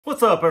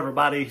What's up,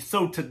 everybody?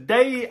 So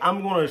today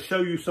I'm going to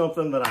show you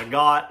something that I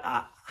got.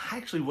 I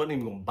actually wasn't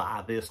even going to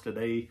buy this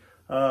today.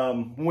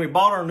 When we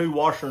bought our new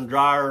washer and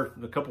dryer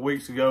a couple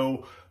weeks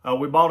ago,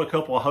 we bought a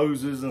couple of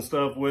hoses and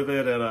stuff with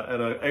it and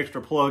an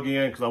extra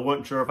plug-in because I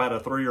wasn't sure if I had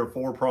a 3 or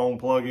 4 prong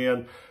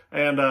plug-in.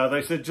 And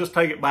they said, just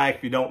take it back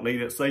if you don't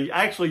need it. So I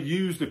actually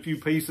used a few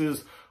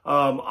pieces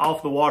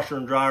off the washer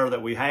and dryer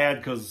that we had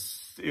because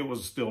it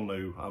was still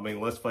new. I mean,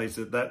 let's face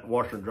it, that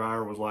washer and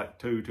dryer was like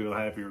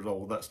 2.5 years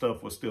old. That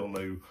stuff was still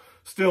new,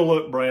 still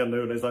looked brand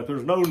new. And it's like,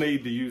 there's no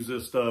need to use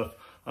this stuff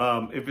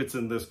if it's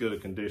in this good a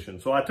condition.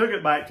 So I took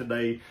it back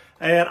today,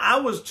 and I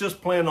was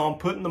just planning on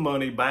putting the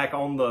money back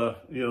on the,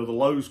 the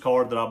Lowe's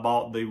card that I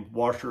bought the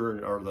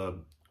washer or the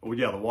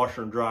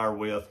washer and dryer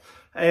with,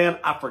 and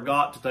I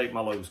forgot to take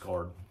my Lowe's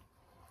card.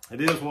 It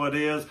is what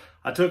it is.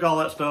 I took all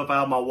that stuff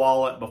out of my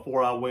wallet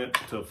before I went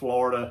to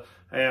Florida,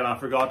 and I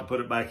forgot to put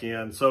it back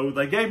in. So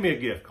they gave me a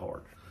gift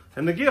card.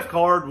 And the gift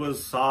card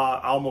was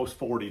almost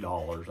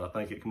 $40. I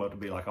think it came up to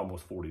be like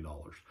almost $40.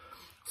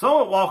 So I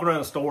went walking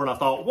around the store and I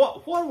thought,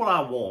 what would I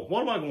want?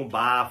 What am I going to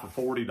buy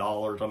for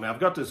 $40? I mean, I've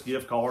got this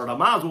gift card. I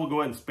might as well go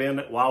ahead and spend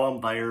it while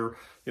I'm there.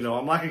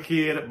 I'm like a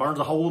kid. It burns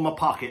a hole in my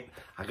pocket.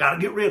 I got to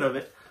get rid of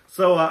it.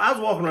 So I was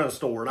walking around the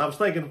store and I was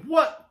thinking,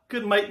 what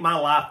could make my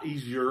life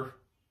easier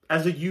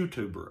as a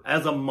YouTuber,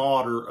 as a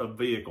modder of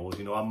vehicles?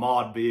 I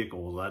mod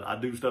vehicles. I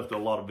do stuff to a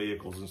lot of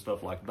vehicles and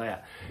stuff like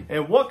that.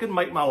 And what could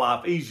make my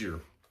life easier?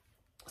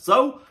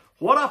 So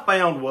what I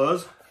found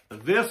was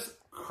this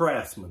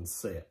Craftsman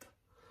set.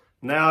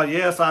 Now,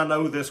 yes, I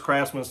know this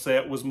Craftsman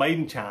set was made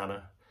in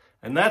China,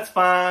 and that's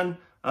fine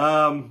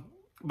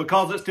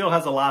because it still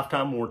has a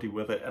lifetime warranty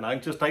with it, and I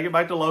can just take it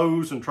back to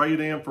Lowe's and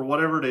trade it in for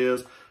whatever it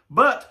is.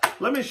 But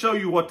let me show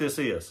you what this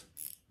is.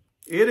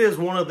 It is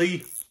one of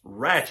the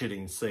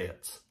ratcheting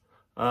sets.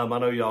 I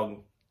know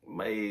y'all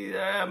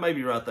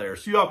maybe right there.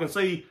 So y'all can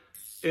see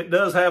it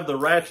does have the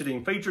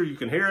ratcheting feature. You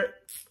can hear it.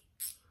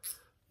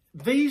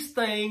 These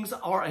things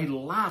are a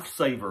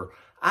lifesaver.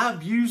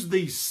 I've used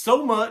these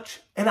so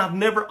much and I've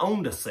never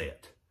owned a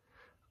set.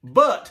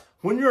 But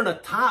when you're in a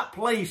tight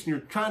place and you're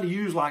trying to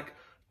use like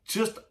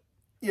just,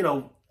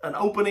 an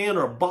open end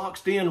or a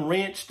boxed in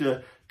wrench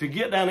to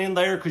get down in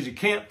there because you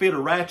can't fit a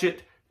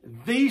ratchet,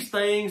 these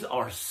things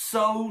are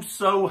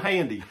so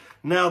handy.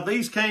 Now,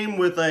 these came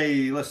with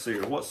a, let's see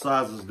here, what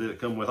sizes did it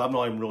come with? I've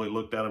not even really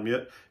looked at them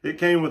yet. It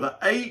came with an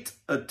 8,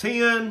 a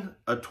 10,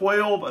 a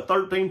 12, a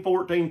 13,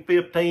 14,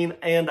 15,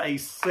 and a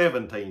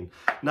 17.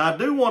 Now, I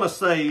do want to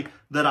say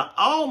that I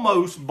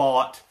almost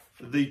bought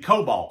the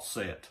Cobalt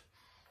set,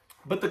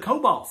 but the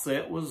Cobalt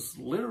set was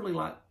literally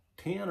like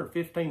 $10 or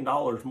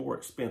 $15 more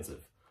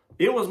expensive.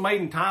 It was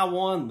made in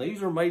Taiwan.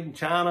 These are made in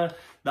China.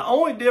 The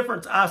only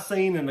difference I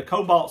seen in the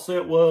Cobalt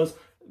set was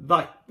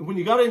like when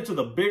you got into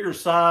the bigger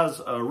size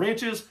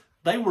wrenches,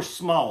 they were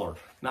smaller.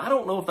 Now, I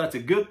don't know if that's a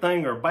good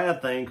thing or a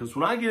bad thing, because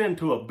when I get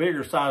into a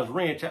bigger size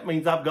wrench, that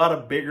means I've got a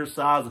bigger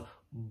size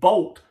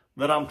bolt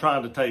that I'm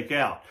trying to take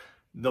out.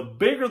 The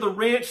bigger the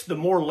wrench, the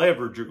more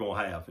leverage you're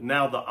going to have.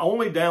 Now, the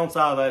only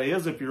downside of that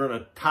is if you're in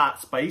a tight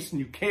space and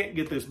you can't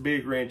get this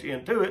big wrench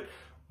into it,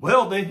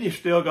 well, then you've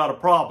still got a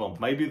problem.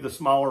 Maybe the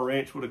smaller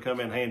wrench would have come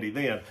in handy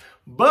then.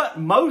 But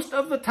most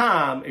of the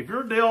time, if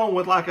you're dealing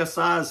with like a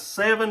size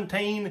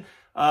 17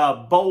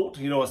 bolt,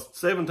 a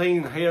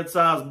 17 head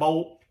size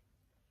bolt,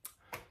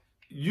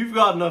 you've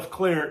got enough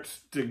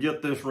clearance to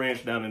get this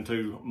wrench down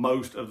into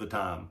most of the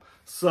time.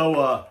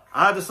 So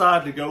I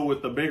decided to go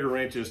with the bigger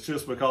wrenches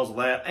just because of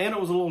that, and it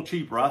was a little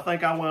cheaper. I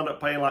think I wound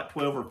up paying like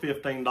 $12 or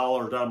 $15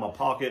 out of my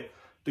pocket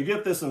to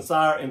get this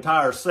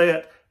entire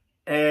set,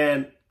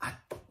 and I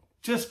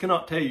just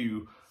cannot tell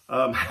you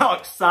how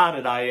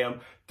excited I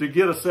am to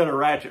get a set of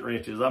ratchet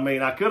wrenches. I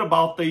mean, I could have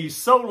bought these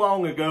so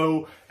long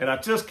ago, and I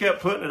just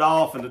kept putting it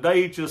off, and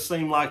today just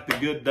seemed like the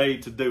good day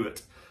to do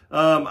it.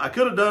 I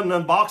could have done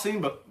an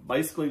unboxing, but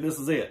basically this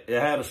is it. It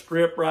had a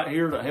strip right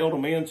here that held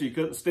them in so you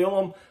couldn't steal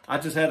them. I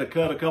just had to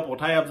cut a couple of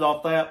tabs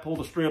off that, pull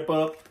the strip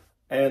up,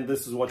 and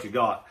this is what you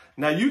got.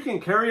 Now, you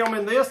can carry them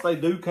in this. They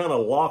do kind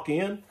of lock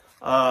in.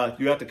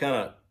 You have to kind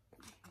of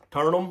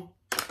turn them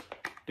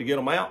to get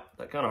them out.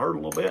 That kind of hurt a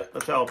little bit.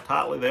 That's how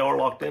tightly they are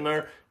locked in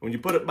there. When you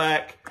put it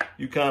back,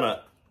 you kind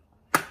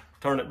of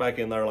turn it back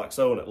in there like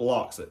so, and it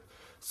locks it.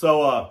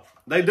 So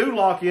they do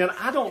lock in.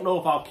 I don't know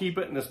if I'll keep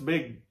it in this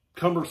big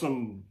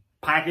cumbersome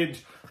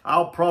package.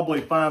 I'll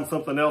probably find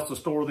something else to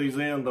store these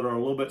in that are a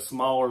little bit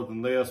smaller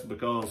than this,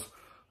 because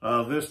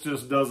this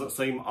just doesn't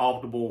seem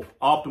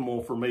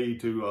optimal for me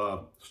to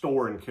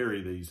store and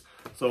carry these.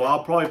 So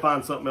I'll probably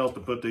find something else to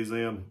put these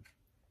in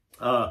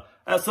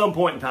at some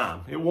point in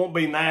time. It won't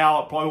be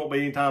now, it probably won't be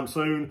anytime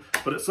soon,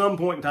 but at some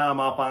point in time,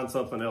 I'll find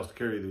something else to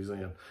carry these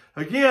in.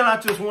 Again, I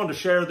just wanted to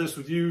share this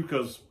with you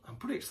because I'm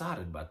pretty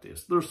excited about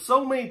this. There's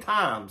so many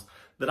times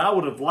that I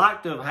would have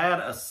liked to have had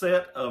a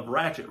set of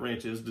ratchet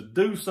wrenches to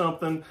do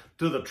something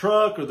to the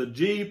truck or the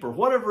Jeep or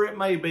whatever it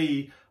may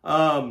be.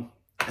 And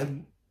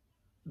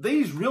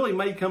these really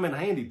may come in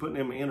handy putting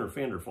them inner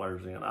fender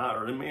flares in,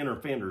 or them inner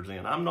fenders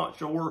in. I'm not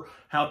sure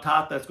how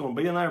tight that's going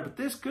to be in there, but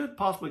this could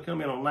possibly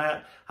come in on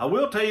that. I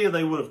will tell you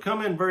they would have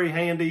come in very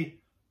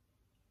handy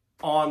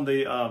on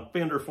the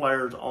fender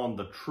flares on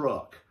the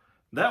truck.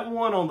 That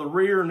one on the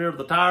rear near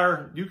the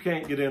tire, you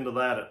can't get into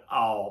that at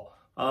all.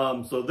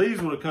 So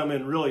these would have come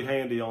in really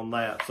handy on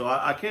that. So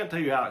I can't tell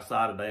you how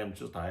excited I am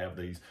just to have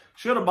these.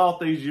 Should have bought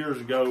these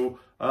years ago.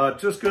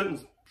 Just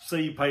couldn't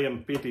see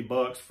paying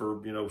 $50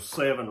 for, you know,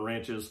 7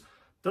 wrenches.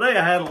 Today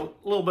I had a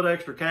little bit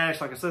extra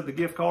cash, like I said, the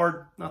gift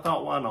card. I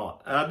thought, why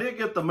not? And I did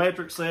get the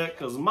metric set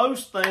because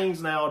most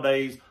things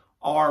nowadays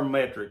are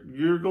metric.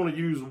 You're going to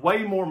use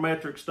way more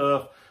metric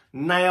stuff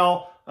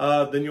now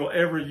than you'll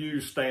ever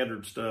use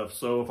standard stuff.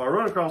 So if I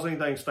run across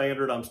anything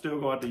standard, I'm still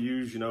going to have to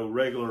use, you know,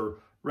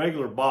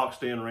 regular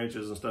boxed in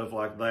wrenches and stuff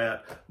like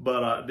that.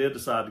 But I did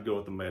decide to go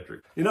with the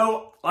metric. You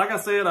know, like I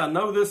said, I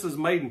know this is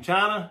made in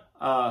China,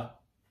 but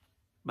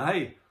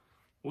hey,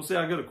 we'll see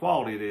how good a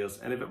quality it is.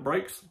 And if it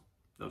breaks,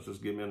 they'll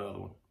just give me another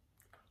one.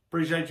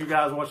 Appreciate you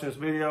guys watching this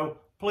video.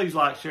 Please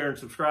like, share, and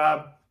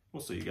subscribe.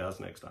 We'll see you guys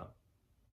next time.